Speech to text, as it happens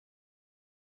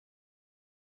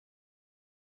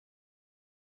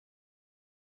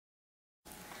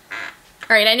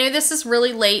Alright, I know this is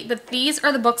really late, but these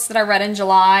are the books that I read in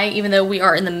July, even though we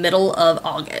are in the middle of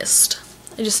August.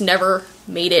 I just never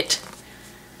made it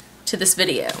to this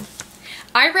video.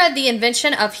 I read The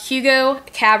Invention of Hugo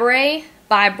Cabret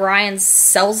by Brian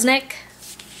Selznick.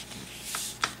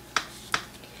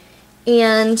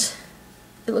 And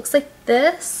it looks like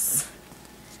this.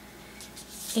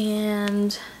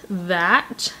 And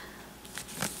that.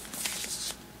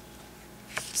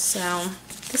 So,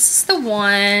 this is the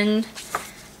one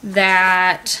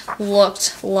that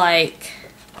looked like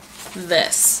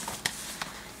this.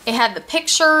 It had the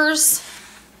pictures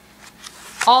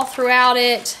all throughout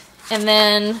it, and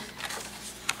then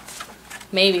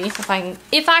maybe if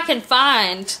I can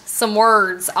find some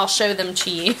words, I'll show them to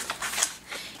you.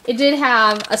 It did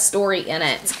have a story in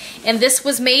it, and this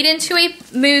was made into a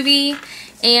movie,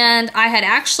 and I had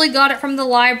actually got it from the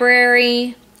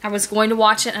library. I was going to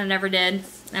watch it and I never did,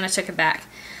 and I took it back.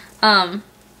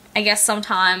 I guess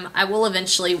sometime I will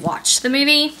eventually watch the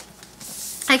movie.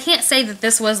 I can't say that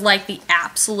this was like the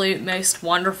absolute most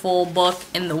wonderful book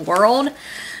in the world.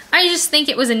 I just think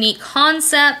it was a neat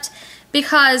concept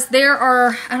because there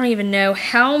are, I don't even know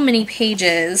how many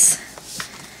pages.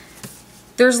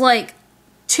 There's like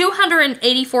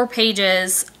 284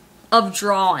 pages of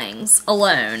drawings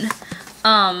alone.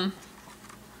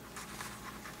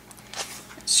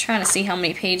 Just trying to see how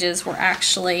many pages were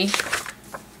actually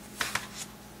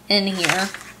in here.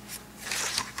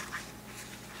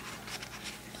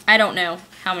 I don't know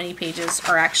how many pages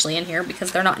are actually in here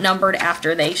because they're not numbered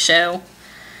after they show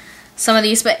some of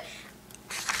these, but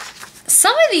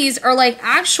some of these are like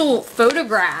actual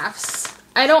photographs.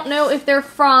 I don't know if they're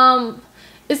from,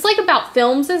 it's like about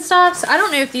films and stuff, so I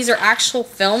don't know if these are actual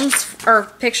films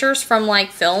or pictures from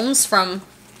like films from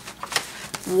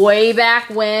way back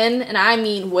when, and I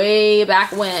mean way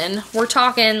back when. We're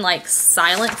talking like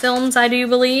silent films, I do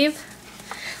believe.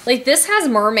 Like this has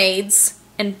mermaids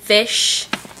and fish,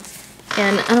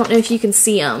 and I don't know if you can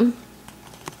see them.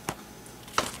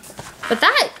 But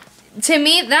that, to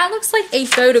me, that looks like a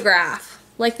photograph.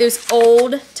 Like those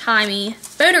old-timey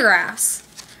photographs.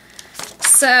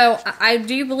 So, I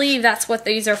do believe that's what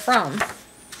these are from.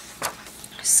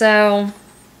 So,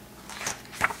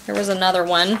 there was another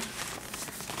one.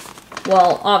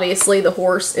 Well, obviously the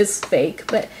horse is fake,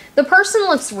 but the person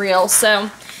looks real, so I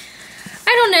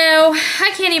don't know.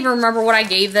 I can't even remember what I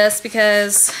gave this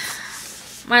because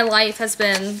my life has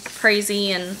been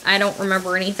crazy and I don't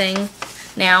remember anything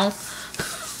now.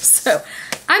 So,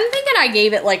 I'm thinking I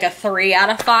gave it like a 3 out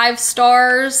of 5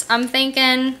 stars, I'm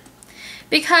thinking,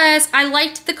 because I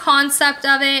liked the concept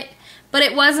of it, but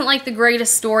it wasn't like the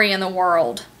greatest story in the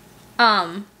world.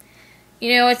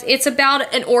 You know, it's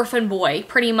about an orphan boy,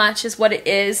 pretty much is what it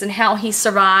is, and how he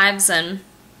survives, and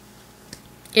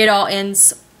it all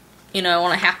ends, you know,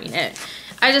 on a happy note.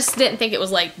 I just didn't think it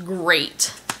was like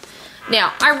great.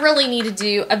 Now, I really need to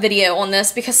do a video on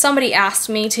this because somebody asked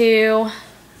me to,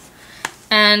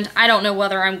 and I don't know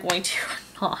whether I'm going to or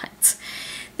not.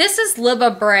 This is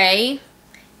Libba Bray,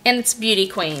 and it's Beauty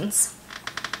Queens.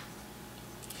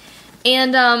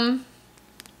 And,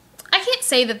 I can't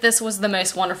say that this was the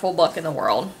most wonderful book in the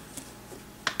world.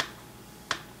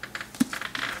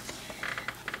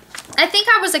 I think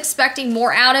I was expecting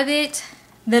more out of it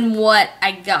than what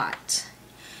I got.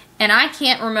 And I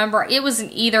can't remember. It was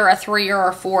either a 3 or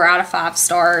a 4 out of 5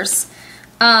 stars.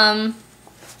 It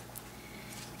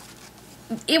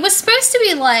was supposed to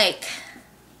be like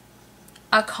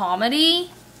a comedy.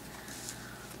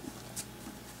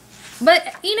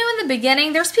 But, you know, in the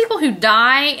beginning, there's people who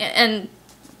die and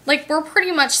like, we're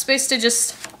pretty much supposed to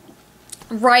just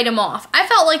write them off. I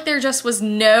felt like there just was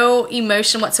no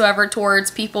emotion whatsoever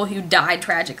towards people who died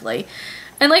tragically.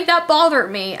 And, like, that bothered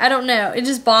me. I don't know. It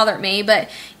just bothered me. But,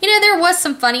 you know, there was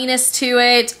some funniness to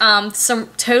it. Some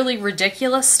totally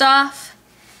ridiculous stuff.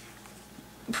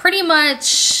 Pretty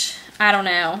much, I don't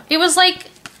know. It was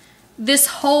like this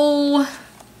whole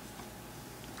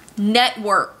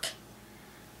network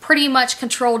pretty much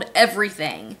controlled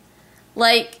everything.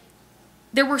 Like,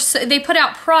 they put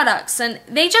out products and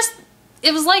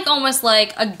it was like almost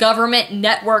like a government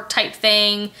network type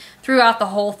thing throughout the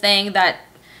whole thing that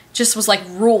just was like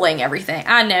ruling everything.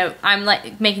 I know, I'm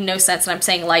like making no sense and I'm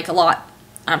saying like a lot.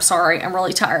 I'm sorry, I'm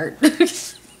really tired.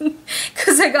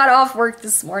 Because I got off work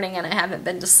this morning and I haven't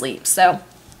been to sleep, so.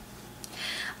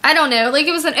 I don't know, like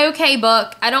it was an okay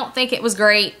book. I don't think it was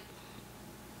great.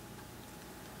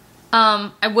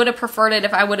 I would have preferred it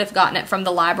if I would have gotten it from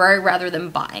the library rather than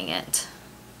buying it.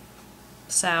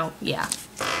 So, yeah.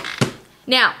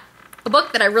 Now, a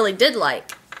book that I really did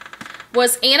like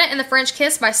was Anna and the French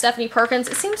Kiss by Stephanie Perkins.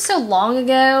 It seems so long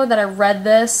ago that I read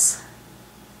this.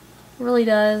 It really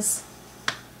does.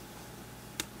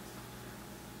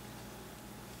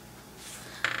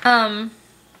 And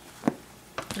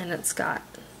it's got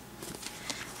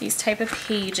these type of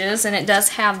pages, and it does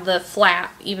have the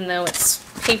flap even though it's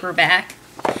paperback.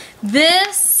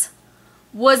 This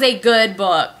was a good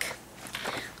book.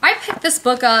 I picked this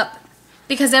book up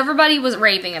because everybody was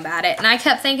raving about it, and I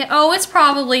kept thinking, oh, it's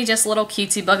probably just a little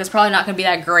cutesy book. It's probably not going to be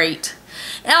that great.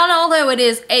 And although it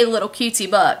is a little cutesy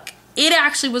book, it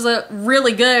actually was a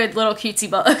really good little cutesy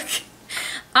book.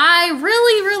 I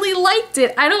really liked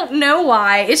it. I don't know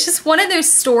why. It's just one of those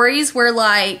stories where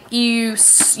like you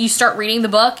start reading the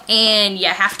book and you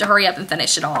have to hurry up and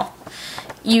finish it all.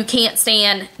 You can't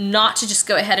stand not to just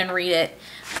go ahead and read it.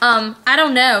 I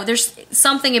don't know. There's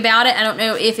something about it. I don't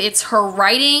know if it's her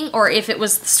writing or if it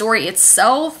was the story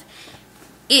itself.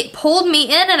 It pulled me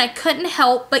in and I couldn't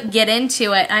help but get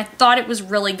into it. I thought it was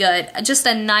really good. Just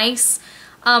a nice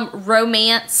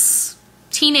romance,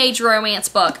 teenage romance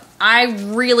book. I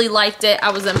really liked it.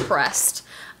 I was impressed.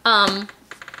 I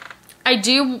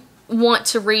do want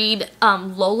to read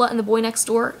Lola and the Boy Next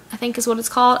Door, I think is what it's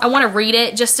called. I want to read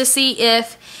it just to see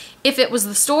if it was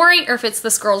the story or if it's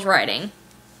this girl's writing.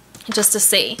 Just to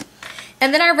see.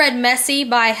 And then I read Messy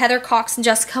by Heather Cox and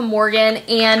Jessica Morgan,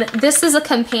 and this is a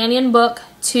companion book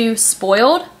to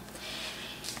Spoiled.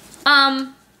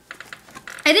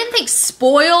 I didn't think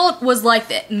Spoiled was like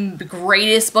the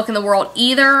greatest book in the world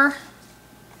either.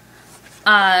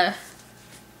 But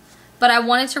I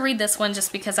wanted to read this one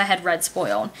just because I had read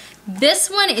Spoiled. This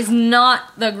one is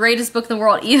not the greatest book in the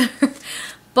world either,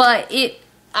 but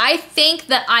I think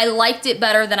that I liked it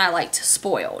better than I liked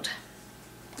Spoiled.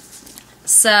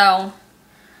 So,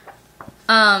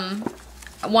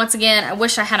 once again, I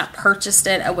wish I hadn't purchased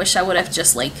it. I wish I would have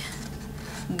just, like,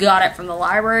 got it from the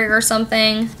library or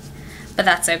something. But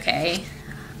that's okay.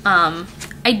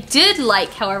 I did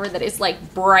like, however, that it's,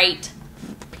 like, bright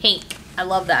pink. I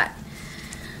love that.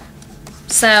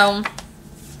 So,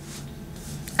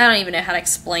 I don't even know how to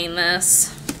explain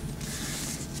this.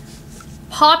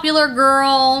 Popular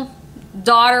girl,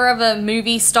 daughter of a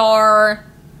movie star,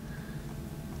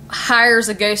 hires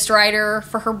a ghostwriter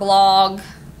for her blog,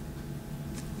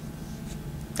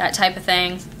 that type of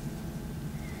thing.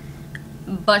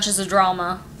 Bunches of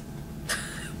drama.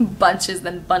 Bunches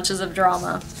and bunches of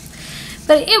drama.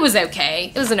 But it was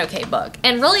okay. It was an okay book.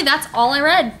 And really, that's all I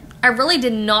read. I really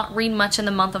did not read much in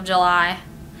the month of July.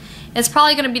 It's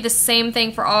probably going to be the same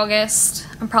thing for August.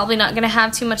 I'm probably not going to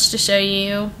have too much to show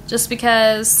you, just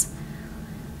because,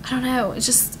 I don't know, it's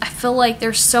just, I feel like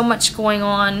there's so much going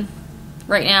on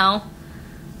right now.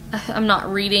 I'm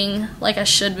not reading like I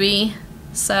should be.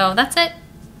 So that's it,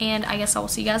 and I guess I will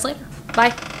see you guys later.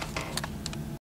 Bye.